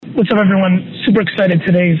What's up, everyone? Super excited.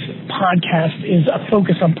 Today's podcast is a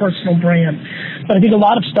focus on personal brand. But I think a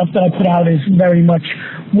lot of stuff that I put out is very much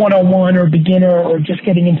one-on-one or beginner or just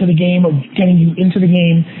getting into the game or getting you into the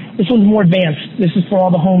game. This one's more advanced. This is for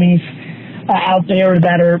all the homies out there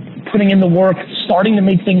that are putting in the work, starting to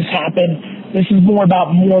make things happen. This is more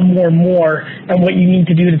about more and what you need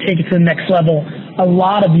to do to take it to the next level. A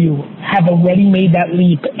lot of you have already made that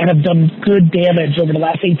leap and have done good damage over the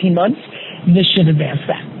last 18 months. This should advance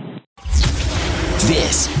that.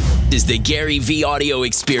 This is the Gary V Audio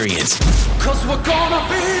Experience. 'Cause we're gonna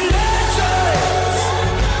be legends.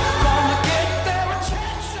 Gonna get their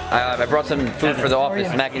attention. I brought some food for the office,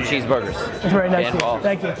 mac and cheese burgers. That's very nice of you.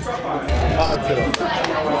 Thank you. I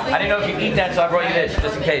didn't know if you eat that, so I brought you this,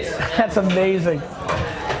 just in case. That's amazing.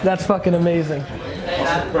 That's fucking amazing.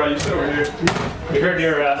 Bro, you sit over here. We heard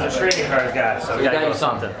you're a trading card guy, so we gotta go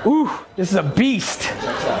something. Ooh, this is a beast.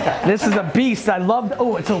 This is a beast. I love.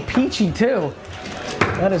 Oh, it's so peachy too.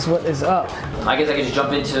 That is what is up. I guess I could just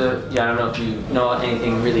jump into. I don't know if you know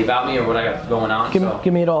anything really about me or what I got going on.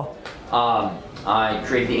 Give me it all. I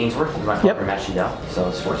created the Ainsworth with my partner Matt Shindell.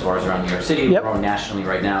 So sports bars around New York City. We're growing nationally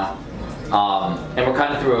right now, and we're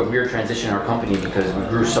kind of through a weird transition in our company because we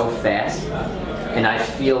grew so fast, and I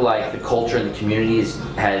feel like the culture and the community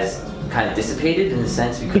has kind of dissipated in the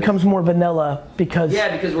sense because becomes more vanilla because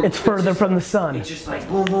it's further from the sun. It's just like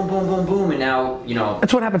boom, boom, boom, boom, boom, and now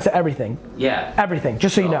that's what happens to everything. Yeah. Everything.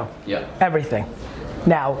 Just so you know. Yeah. Everything.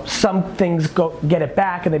 Now some things get it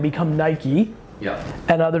back and they become Nike. Yeah.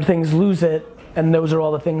 And other things lose it, and those are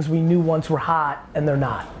all the things we knew once were hot and they're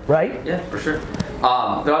not. Right? Yeah, for sure. But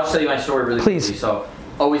I'll just tell you my story really quickly. So.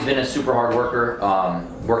 Always been a super hard worker.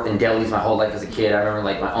 Worked in delis my whole life as a kid. I remember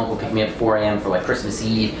like my uncle picked me up at 4 a.m. for like Christmas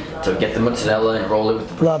Eve to get the mozzarella and roll it with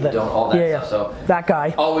the prosciutto and all that stuff. So that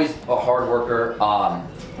guy. Always a hard worker.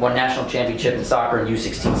 Won national championship in soccer and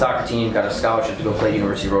U16 soccer team. Got a scholarship to go play at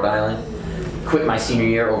University of Rhode Island. Quit my senior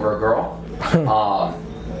year over a girl.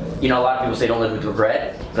 A lot of people say don't live with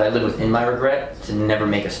regret, but I live within my regret to never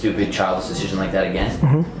make a stupid, childish decision like that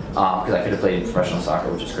again. Because I could have played professional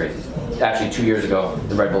soccer, which is crazy. Actually, 2 years ago,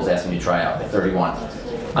 the Red Bulls asked me to try out at 31.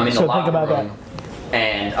 I'm in the locker room,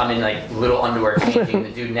 and I'm in like little underwear changing.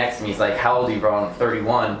 The dude next to me is like, "How old are you, bro?" I'm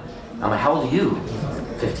 31. I'm like, "How old are you?"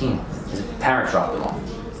 15. His parents dropped him off.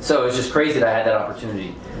 So it's just crazy that I had that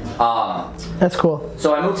opportunity. That's cool.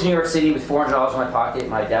 So I moved to New York City with $400 in my pocket.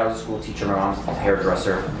 My dad was a school teacher. My mom was a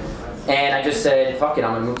hairdresser. And I just said, fuck it,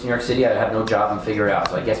 I'm gonna move to New York City. I have no job and figure it out.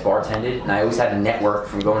 So I guess bartended. And I always had a network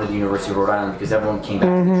from going to the University of Rhode Island because everyone came back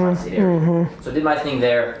to the tri-state area. So I did my thing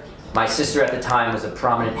there. My sister at the time was a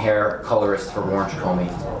prominent hair colorist for Warren Jacome.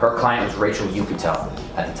 Her client was Rachel Yucatel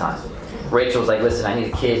at the time. Rachel was like, listen, I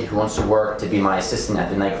need a kid who wants to work to be my assistant at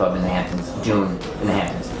the nightclub in the Hamptons, June in the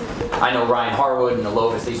Hamptons. I know Ryan Harwood and the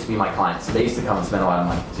Lovis, they used to be my clients. They used to come and spend a lot of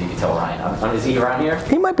money, so you can tell Ryan. Is he around here?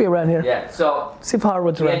 He might be around here. Yeah, so see if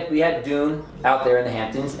Harwood's around. We had Dune out there in the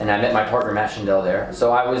Hamptons, and I met my partner Matt Shindell there.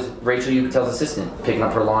 So I was Rachel Yucatel's assistant, picking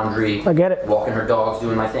up her laundry, I get it. Walking her dogs,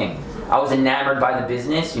 doing my thing. I was enamored by the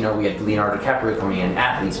business. We had Leonardo DiCaprio coming in,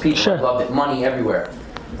 athletes, people. Sure. I loved it, money everywhere.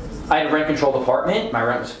 I had a rent-controlled apartment. My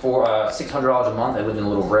rent was $600 a month. I lived in a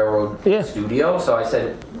little railroad studio. So I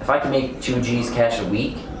said, if I can make 2 G's cash a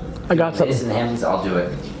week, I got something. In the Hamptons, I'll do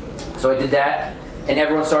it. So I did that, and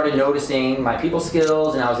everyone started noticing my people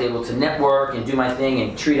skills, and I was able to network and do my thing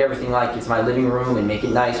and treat everything like it's my living room and make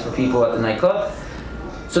it nice for people at the nightclub.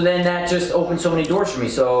 So then that just opened so many doors for me.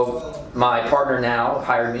 So my partner now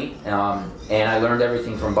hired me, and I learned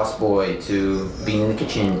everything from busboy to being in the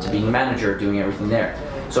kitchen to being a manager, doing everything there.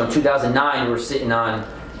 So in 2009, we were sitting on.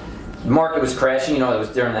 The market was crashing, it was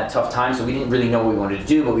during that tough time, so we didn't really know what we wanted to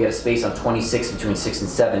do, but we had a space on 26 between 6th and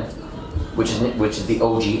 7th, which is the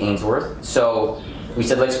OG Ainsworth. So we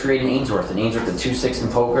said, let's create an Ainsworth, a 2-6 in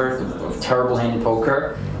poker, a terrible hand in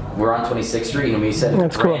poker. We're on 26th Street, and we said,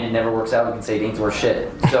 if the brand never works out, we can say it Ainsworth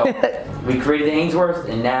shit. So we created the Ainsworth,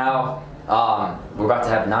 and now we're about to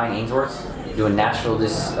have 9 Ainsworths. Doing Nashville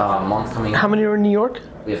this month coming up. How many are in New York?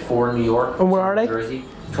 We have 4 in New York. And where are they? New Jersey.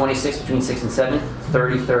 26 between 6th and 7th,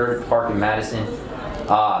 33rd Park in Madison,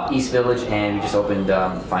 East Village, and we just opened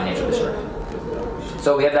Financial District.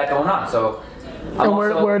 So we have that going on. So and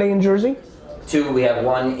where are they in Jersey? 2. We have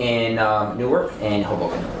 1 in Newark and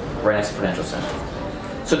Hoboken, right next to Prudential Center.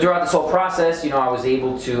 So throughout this whole process, I was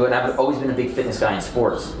able to, and I've always been a big fitness guy in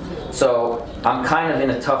sports. So I'm kind of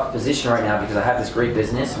in a tough position right now because I have this great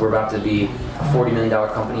business. We're about to be a $40 million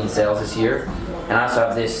company in sales this year. And I also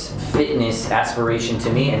have this fitness aspiration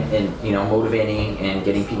to me and motivating and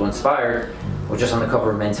getting people inspired. was just on the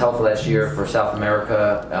cover of Men's Health last year for South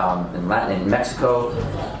America and Latin and Mexico.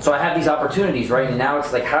 So I have these opportunities, right? And now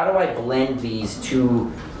it's like, how do I blend these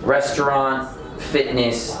two, restaurant,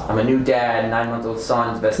 fitness? I'm a new dad, 9-month-old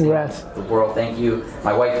son, the best thing in the world, thank you.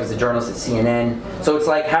 My wife is a journalist at CNN. So it's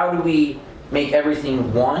like, how do we make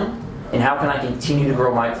everything one? And how can I continue to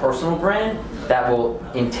grow my personal brand that will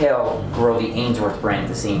entail grow the Ainsworth brand at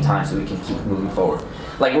the same time so we can keep moving forward?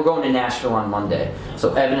 Like, we're going to Nashville on Monday.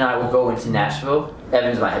 So Evan and I will go into Nashville.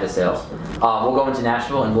 Evan's my head of sales. We'll go into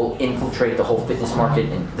Nashville and we'll infiltrate the whole fitness market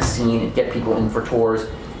and the scene and get people in for tours,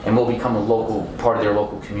 and we'll become a local part of their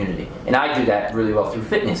local community. And I do that really well through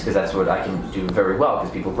fitness because that's what I can do very well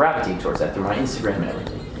because people gravitate towards that through my Instagram and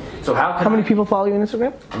everything. So how many people follow you on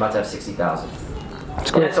Instagram? I'm about to have 60,000.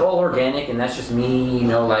 That's great. And that's all organic, and that's just me, you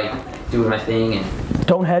know, like doing my thing. And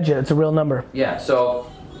don't hedge it; it's a real number. Yeah. So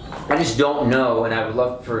I just don't know, and I would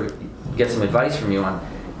love to get some advice from you on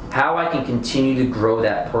how I can continue to grow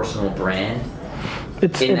that personal brand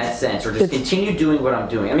in that sense, or just continue doing what I'm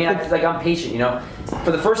doing. I mean, I'm patient, you know. For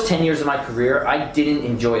the first 10 years of my career, I didn't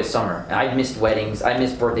enjoy a summer. I missed weddings, I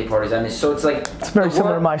missed birthday parties, so it's like... It's very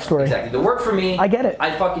similar to my story. Exactly. The work for me, I get it.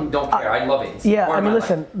 I fucking don't care. I love it. It's I mean,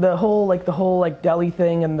 listen, the whole deli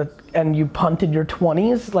thing and you punted your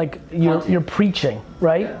 20s, like you're preaching,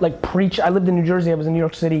 right? Yeah. Like preach. I lived in New Jersey, I was in New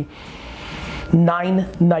York City 9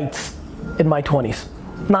 nights in my 20s.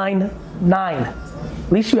 9.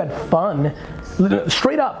 At least you had fun.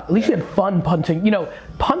 Straight up, at least you had fun punting. You know,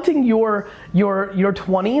 punting your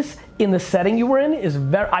 20s in the setting you were in is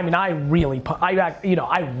very. I mean, I really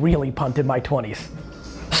punted my 20s,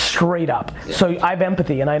 straight up. Yeah. So I have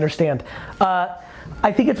empathy and I understand.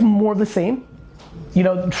 I think it's more of the same. You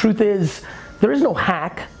know, the truth is, there is no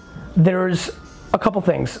hack. There's a couple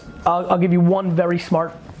things. I'll give you one very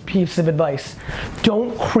smart piece of advice.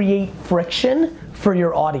 Don't create friction for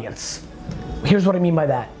your audience. Here's what I mean by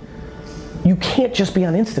that. You can't just be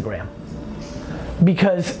on Instagram,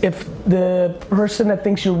 because if the person that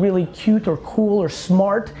thinks you're really cute or cool or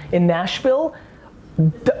smart in Nashville,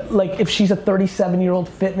 like if she's a 37-year-old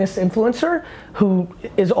fitness influencer who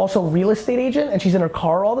is also a real estate agent and she's in her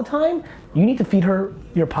car all the time, you need to feed her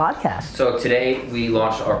your podcast. So today we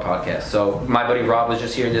launched our podcast. So my buddy Rob was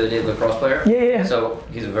just here the other day, the lacrosse player. Yeah. So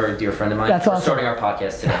he's a very dear friend of mine. That's awesome. We're starting our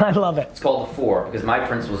podcast today. I love it. It's called The Four because my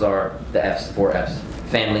principles are the F's, 4 F's: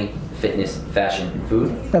 family, fitness, fashion, and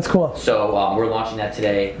food. That's cool. So we're launching that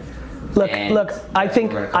today. Look,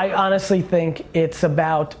 I honestly think it's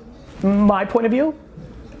about my point of view.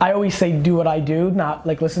 I always say do what I do, not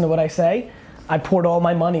like listen to what I say. I poured all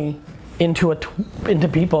my money into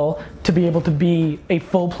people to be able to be a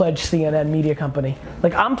full-fledged CNN media company.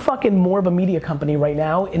 Like, I'm fucking more of a media company right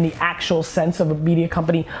now in the actual sense of a media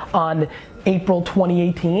company on April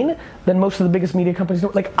 2018 than most of the biggest media companies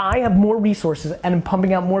do. Like, I have more resources and I'm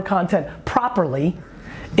pumping out more content properly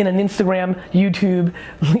in an Instagram, YouTube,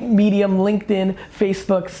 Medium, LinkedIn,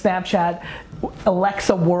 Facebook, Snapchat,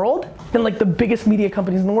 Alexa world than like the biggest media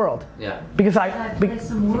companies in the world. Yeah. Because there's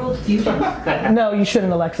some world fusion. No, you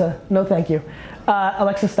shouldn't, Alexa. No, thank you.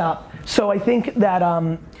 Alexa, stop. So I think that,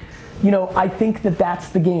 I think that that's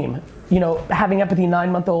the game. You know, having empathy,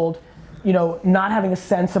 9-month-old, you know, not having a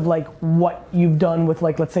sense of like what you've done with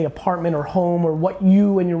like, let's say apartment or home or what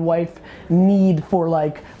you and your wife need for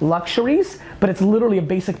like luxuries, but it's literally a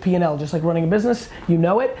basic P&L, just like running a business, you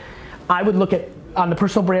know it. I would look at, on the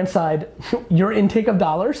personal brand side, your intake of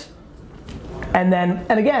dollars, and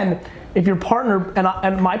again, if your partner,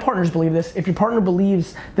 and my partners believe this, if your partner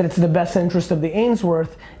believes that it's in the best interest of the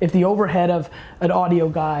Ainsworth, if the overhead of an audio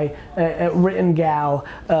guy, a written gal,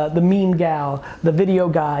 the meme gal, the video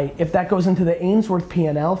guy, if that goes into the Ainsworth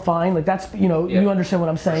P&L, fine, like that's, you understand what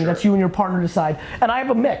I'm saying, that's you and your partner decide, and I have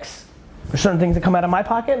a mix. There's certain things that come out of my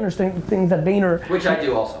pocket and there's things that Vayner... Which I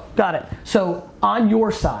do also. Got it. So on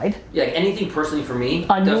your side... Yeah, anything personally for me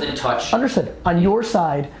doesn't touch... Understood. On your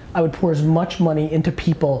side, I would pour as much money into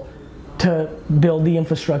people to build the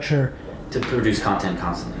infrastructure. To produce content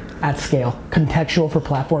constantly. At scale. Contextual for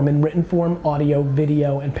platform in written form, audio,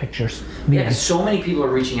 video, and pictures. Yeah, because so many people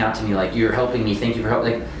are reaching out to me like, you're helping me, thank you for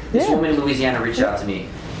helping. Like, this woman in Louisiana reached out to me.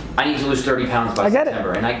 I need to lose 30 pounds by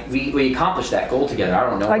September, and we accomplished that goal together. I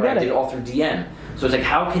don't know, I did it all through DM. So it's like,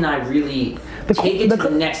 how can I really take it to the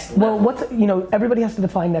next level? Well, everybody has to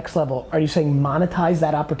define next level. Are you saying monetize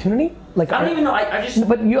that opportunity? Like, I don't even know. I just.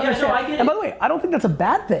 But you understand. No, I get it. And by the way, I don't think that's a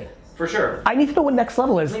bad thing. For sure. I need to know what next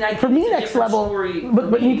level is. I mean, for me, next level.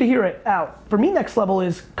 But need to hear it out. For me, next level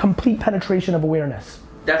is complete penetration of awareness.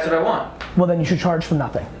 That's what I want. Well, then you should charge for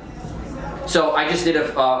nothing. So I just did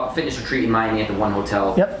a fitness retreat in Miami at the One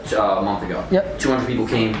Hotel a month ago. 200 people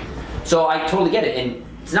came. So I totally get it. And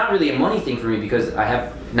it's not really a money thing for me because I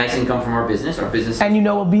have nice income from our business. And you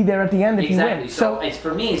know we'll be there at the end if you win. Exactly. So it's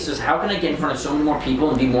for me, it's just how can I get in front of so many more people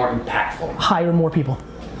and be more impactful? Hire more people.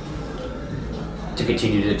 To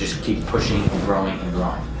continue to just keep pushing and growing and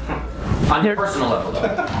growing. On a personal level,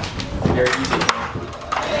 though. Very easy.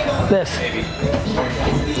 This. Maybe.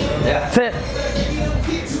 Yeah. That's it.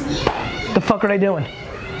 The fuck are they doing?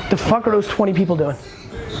 The fuck are those 20 people doing?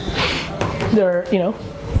 They're, you know,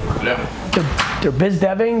 they're biz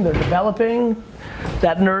deving, they're developing.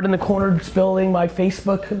 That nerd in the corner is building my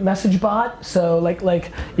Facebook message bot. So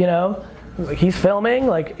like, you know, he's filming,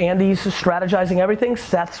 like Andy's strategizing everything.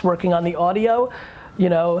 Seth's working on the audio, you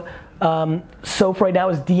know. Soph right now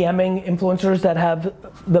is DMing influencers that have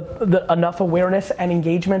the enough awareness and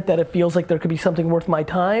engagement that it feels like there could be something worth my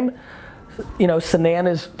time. You know, Sanan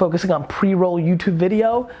is focusing on pre-roll YouTube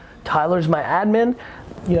video. Tyler's my admin.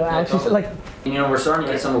 You know, Alex is like. You know, we're starting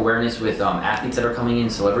to get some awareness with athletes that are coming in,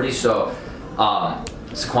 celebrities. So,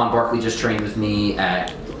 Saquon Barkley just trained with me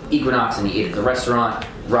at Equinox and he ate at the restaurant.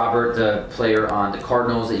 Robert, the player on the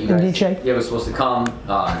Cardinals that you guys was supposed to come.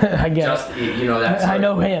 I get just, it. You know that. I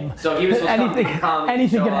know him. So he was supposed to come.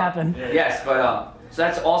 Anything can happen. Yes, but so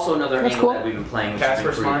that's also another angle that we've been playing.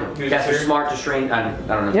 Casper Smart. Casper Smart just trained. I don't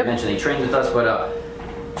know if you mentioned they trained with us, but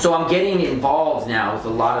so I'm getting involved now with a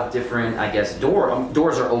lot of different, I guess,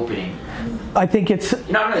 doors are opening. I think it's.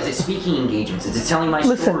 You know, is it speaking engagements? Is it telling my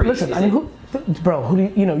story? Listen. I mean, bro,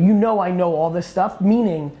 you know I know all this stuff.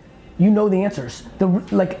 Meaning. You know the answers.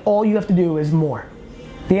 Like all you have to do is more.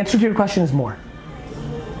 The answer to your question is more.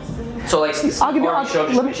 So like, I'll give you.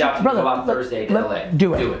 Brother, on Thursday to LA.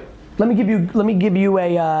 Do it. Let me give you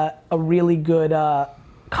a really good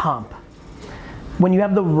comp. When you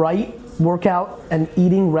have the right workout and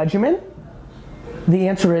eating regimen, the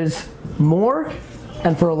answer is more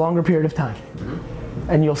and for a longer period of time,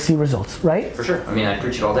 and you'll see results. Right? For sure. I mean, I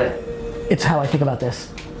preach it all day. It's how I think about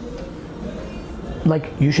this.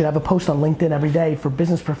 Like you should have a post on LinkedIn every day for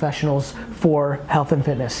business professionals for health and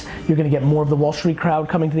fitness. You're gonna get more of the Wall Street crowd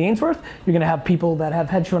coming to the Ainsworth. You're gonna have people that have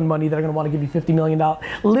hedge fund money that are gonna wanna give you $50 million.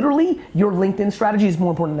 Literally, your LinkedIn strategy is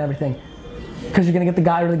more important than everything. Because you're gonna get the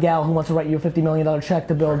guy or the gal who wants to write you a $50 million check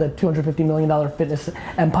to build a $250 million fitness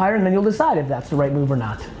empire, and then you'll decide if that's the right move or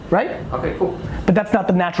not, right? Okay, cool. But that's not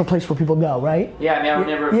the natural place where people go, right? Yeah, I mean, I would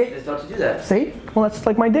never thought to do that. See? Well, that's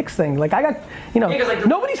like my dicks thing. Like I got, you know,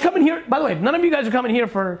 nobody's coming here. By the way, none of you guys are coming here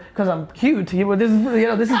because I'm cute. This is what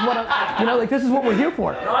this is what we're here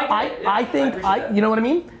for. No, I think you know what I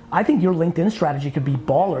mean? I think your LinkedIn strategy could be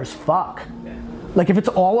baller as fuck. Yeah. Like if it's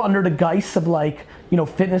all under the guise of like, you know,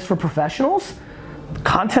 fitness for professionals,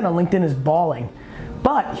 content on LinkedIn is balling.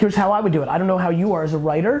 But here's how I would do it. I don't know how you are as a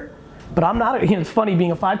writer, but I'm not, it's funny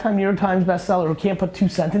being a 5-time New York Times bestseller who can't put 2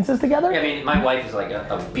 sentences together. Yeah, I mean, my wife is like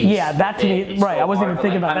a beast. Yeah, that to me, right, I wasn't even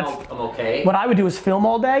thinking about that. I'm okay. What I would do is film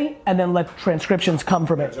all day and then let transcriptions come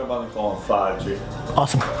from it. Jump on the call in 5, G.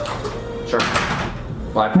 Awesome. Sure.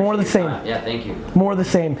 Well, more of the same. Yeah, thank you. More of the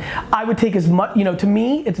same. I would take as much, you know, to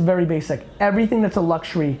me, it's very basic. Everything that's a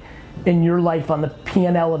luxury in your life on the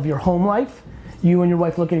P&L of your home life, you and your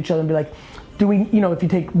wife look at each other and be like, do we, you know, if you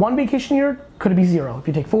take 1 vacation a year, could it be 0? If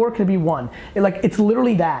you take 4, could it be 1? It's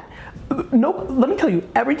literally that. No, let me tell you,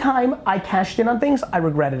 every time I cashed in on things, I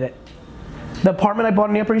regretted it. The apartment I bought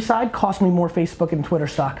on the Upper East Side cost me more Facebook and Twitter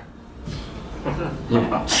stock.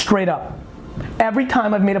 Straight up. Every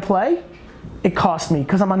time I've made a play, it cost me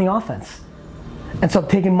because I'm on the offense. And so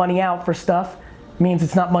taking money out for stuff means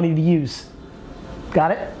it's not money to use.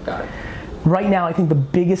 Got it? Got it. Right now, I think the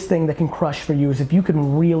biggest thing that can crush for you is if you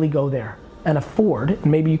can really go there and afford, and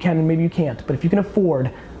maybe you can and maybe you can't, but if you can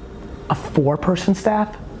afford a 4-person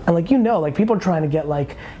staff, and like, you know, like people are trying to get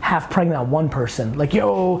like half pregnant on 1 person. Like,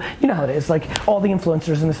 yo, you know how it is. Like all the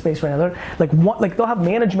influencers in the space right now, they're like they'll have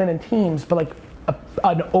management and teams, but like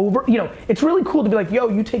an over, you know, it's really cool to be like, yo,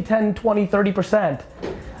 you take 10, 20, 30%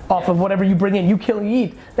 off of whatever you bring in, you kill, you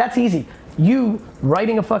eat. That's easy. You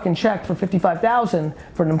writing a fucking check for $55,000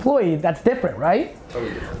 for an employee, that's different, right?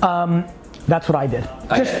 Totally. That's what I did.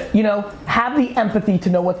 Just, you know, have the empathy to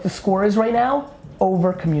know what the score is right now,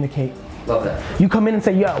 over communicate. Love that. You come in and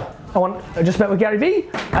say, yo, I just met with Gary Vee,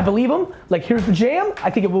 I believe him, like here's the jam, I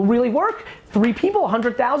think it will really work. 3 people,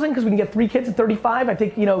 100,000, because we can get 3 kids at 35. I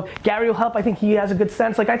think, you know, Gary will help, I think he has a good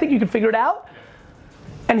sense. Like, I think you can figure it out.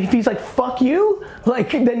 And if he's like, fuck you,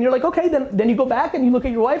 like, then you're like, okay, then you go back and you look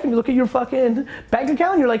at your wife and you look at your fucking bank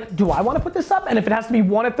account and you're like, do I want to put this up? And if it has to be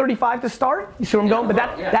 1 at 35 to start, you see where I'm going? But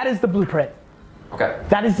that is the blueprint. Okay.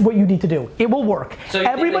 That is what you need to do. It will work. So you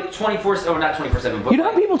everybody, think like 24/7, or not 24/7, but you know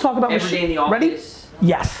how people talk about every day in the office? Ready?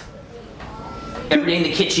 Yes. every day in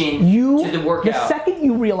the kitchen to the workout. The second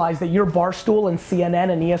you realize that you're Barstool and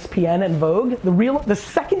CNN and ESPN and Vogue, the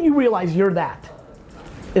second you realize you're that,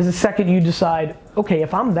 is the second you decide, okay,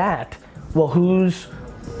 if I'm that, well, who's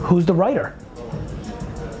the writer?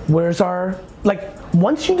 Where's our, like,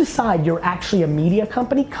 once you decide you're actually a media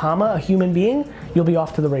company, a human being, you'll be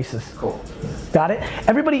off to the races. Cool. Got it?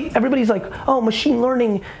 Everybody's like, oh, machine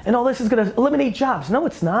learning and all this is gonna eliminate jobs. No,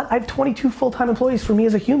 it's not. I have 22 full-time employees for me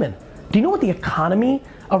as a human. Do you know what the economy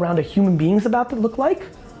around a human being is about to look like?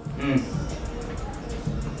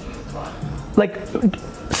 Like,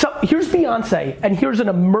 so here's Beyonce, and here's an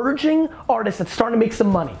emerging artist that's starting to make some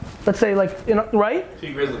money. Let's say, like, right?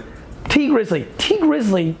 T Grizzly. T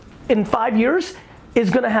Grizzly, in 5 years, is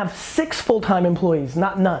gonna have 6 full-time employees,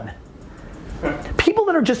 not none. People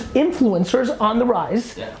that are just influencers on the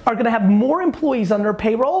rise are gonna have more employees on their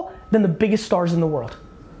payroll than the biggest stars in the world.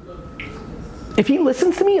 If he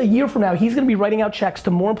listens to me a year from now, he's gonna be writing out checks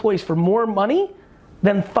to more employees for more money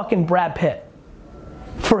than fucking Brad Pitt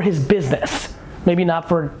for his business. Maybe not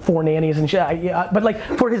for 4 nannies and shit, but like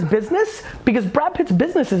for his business, because Brad Pitt's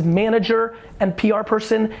business is manager and PR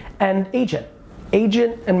person and agent.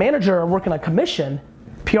 Agent and manager are working on commission.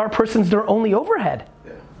 PR person's their only overhead.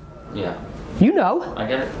 Yeah. You know. I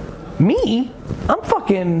get it. Me, I'm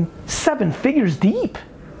fucking 7 figures deep.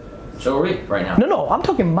 So are we right now. No, I'm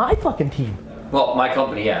talking my fucking team. Well, my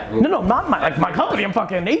company, yeah. No, not my company. I'm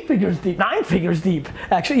fucking 8 figures deep, 9 figures deep.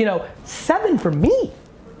 Actually, 7 for me.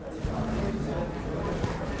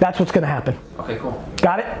 That's what's gonna happen. Okay, cool.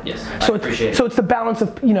 Got it? Yes. So I appreciate it. So it's the balance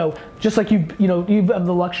of, just like you have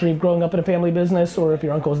the luxury of growing up in a family business, or if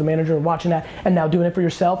your uncle is the manager and watching that, and now doing it for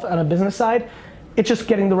yourself on a business side. It's just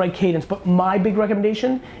getting the right cadence. But my big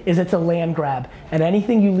recommendation is it's a land grab. And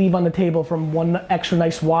anything you leave on the table from one extra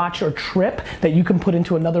nice watch or trip that you can put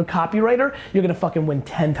into another copywriter, you're gonna fucking win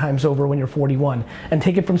 10 times over when you're 41. And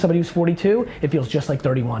take it from somebody who's 42, it feels just like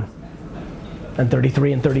 31. And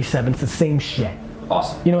 33 and 37, it's the same shit.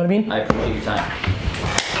 Awesome. You know what I mean? I appreciate your time.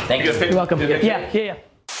 Thank you. You're welcome. Good Yeah.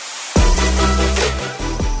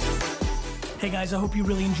 Hey guys, I hope you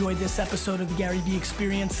really enjoyed this episode of the Gary Vee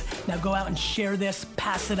Experience. Now go out and share this,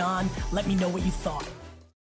 pass it on, let me know what you thought.